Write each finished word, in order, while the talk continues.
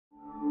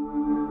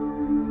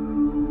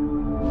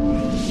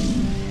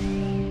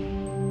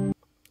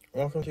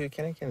welcome to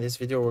YOUCANIC. In this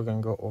video, we're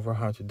going to go over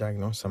how to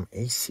diagnose some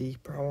AC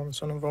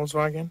problems on a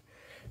Volkswagen.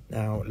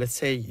 Now, let's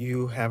say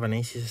you have an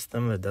AC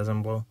system that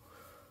doesn't blow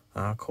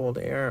cold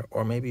air,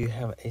 or maybe you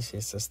have an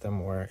AC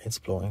system where it's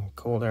blowing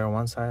cold air on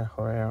one side,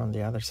 hot air on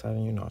the other side,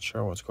 and you're not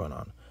sure what's going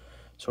on.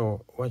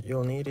 So what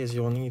you'll need is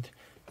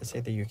let's say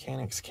the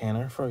YOUCANIC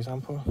scanner, for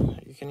example,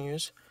 you can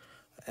use.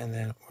 And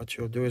then what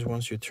you'll do is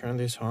once you turn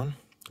this on,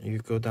 you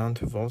go down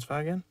to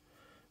Volkswagen.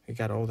 We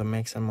got all the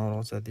makes and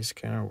models that this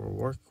scanner will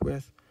work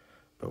with,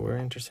 but we're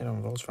interested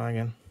in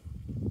Volkswagen.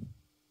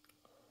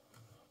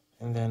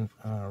 And then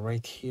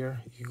right here,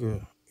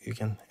 you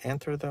can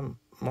enter the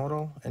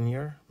model and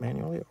year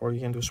manually, or you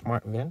can do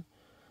smart VIN.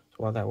 So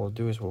what that will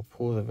do is we'll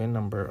pull the VIN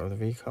number of the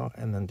vehicle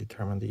and then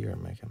determine the year,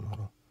 make, and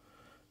model.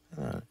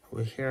 And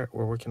we're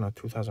working on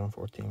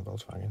 2014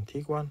 Volkswagen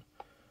Tiguan.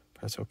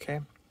 Press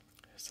OK.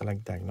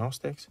 Select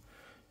Diagnostics.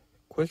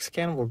 Quick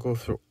Scan will go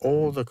through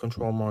all the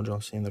control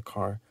modules in the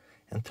car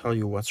and tell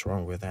you what's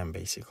wrong with them,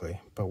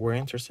 basically. But we're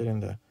interested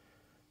in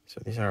so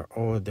these are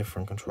all the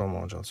different control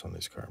modules on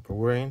this car. But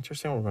we're going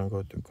to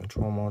go to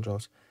Control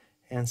Modules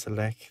and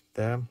select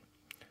the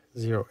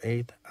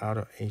 08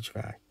 Auto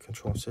HVAC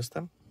control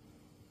system.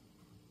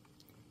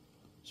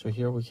 So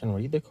here we can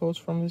read the codes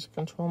from this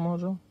control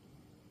module,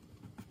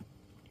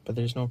 but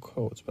there's no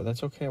codes, but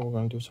that's okay. We're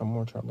going to do some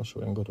more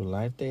troubleshooting. Go to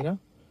Live Data,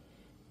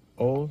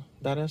 All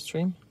Data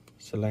Stream,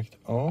 select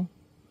All,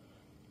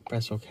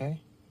 press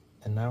OK.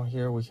 And now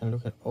here we can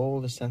look at all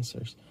the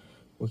sensors.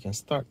 We can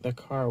start the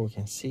car. We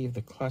can see if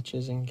the clutch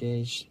is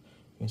engaged.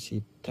 We can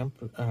see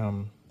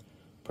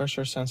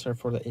pressure sensor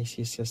for the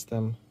AC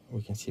system.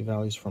 We can see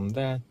values from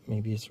that.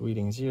 Maybe it's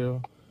reading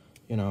 0,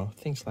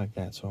 things like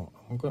that. So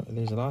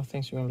there's a lot of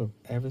things you're going to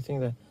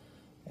look.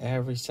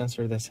 Every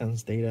sensor that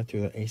sends data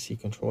to the AC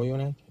control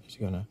unit is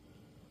going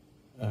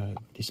to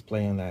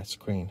display on that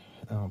screen.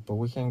 But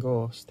we can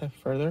go a step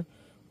further.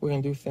 We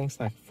can do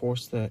things like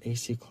force the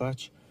AC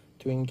clutch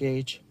to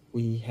engage.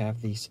 We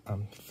have these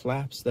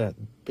flaps that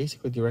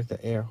basically direct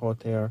the air,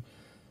 hot air,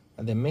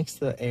 and they mix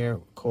the air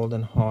cold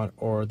and hot,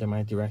 or they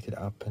might direct it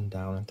up and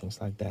down and things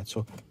like that.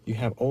 So you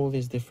have all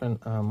these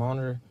different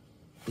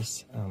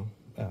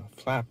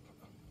flap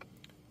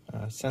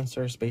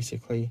sensors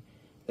basically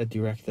that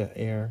direct the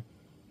air.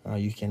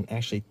 You can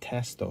actually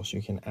test those.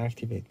 You can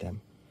activate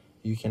them.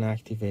 You can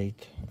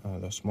activate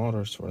those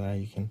motors for that.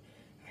 You can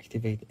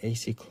activate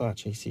AC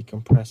clutch, AC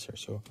compressor.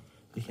 So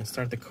you can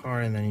start the car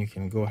and then you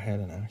can go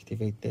ahead and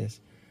activate this.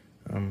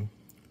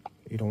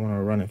 You don't want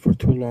to run it for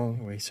too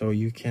long, so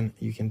you can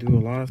do a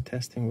lot of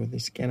testing with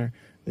this scanner.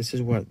 This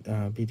is what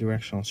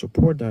Bidirectional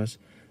support does.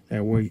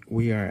 That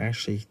we are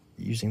actually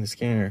using the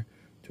scanner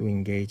to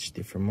engage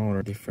different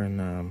motor, different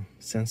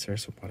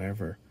sensors or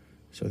whatever.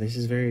 So this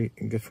is very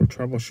good for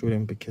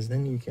troubleshooting, because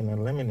then you can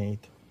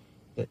eliminate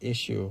the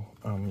issue.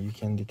 You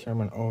can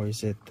determine,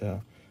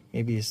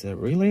 maybe it's the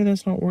relay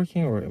that's not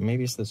working, or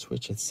maybe it's the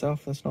switch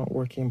itself that's not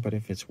working. But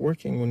if it's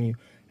working when you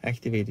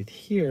activate it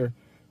here,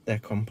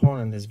 that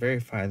component is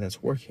verified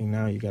that's working.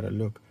 Now you got to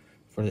look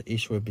for the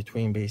issue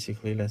between,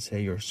 basically, let's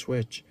say your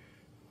switch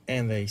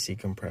and the AC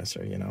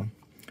compressor,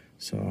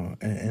 So,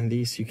 and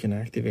these, you can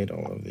activate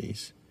all of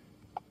these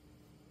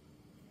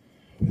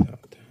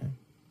without,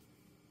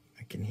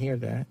 I can hear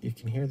that. You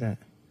can hear that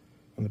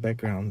on the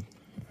background,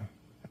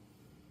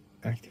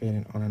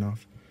 activating on and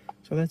off.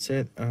 So that's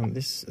it.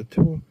 This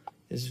tool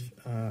is,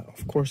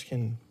 of course,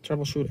 can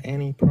troubleshoot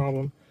any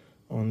problem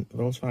on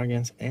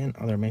Volkswagens and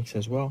other makes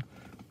as well.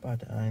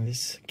 But in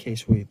this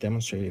case, we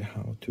demonstrated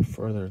how to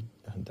further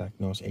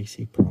diagnose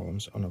AC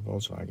problems on a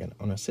Volkswagen,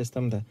 on a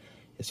system that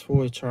is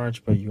fully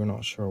charged, but you're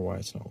not sure why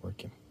it's not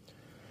working.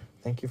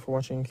 Thank you for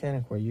watching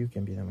YOUCANIC, where you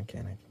can be the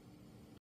mechanic.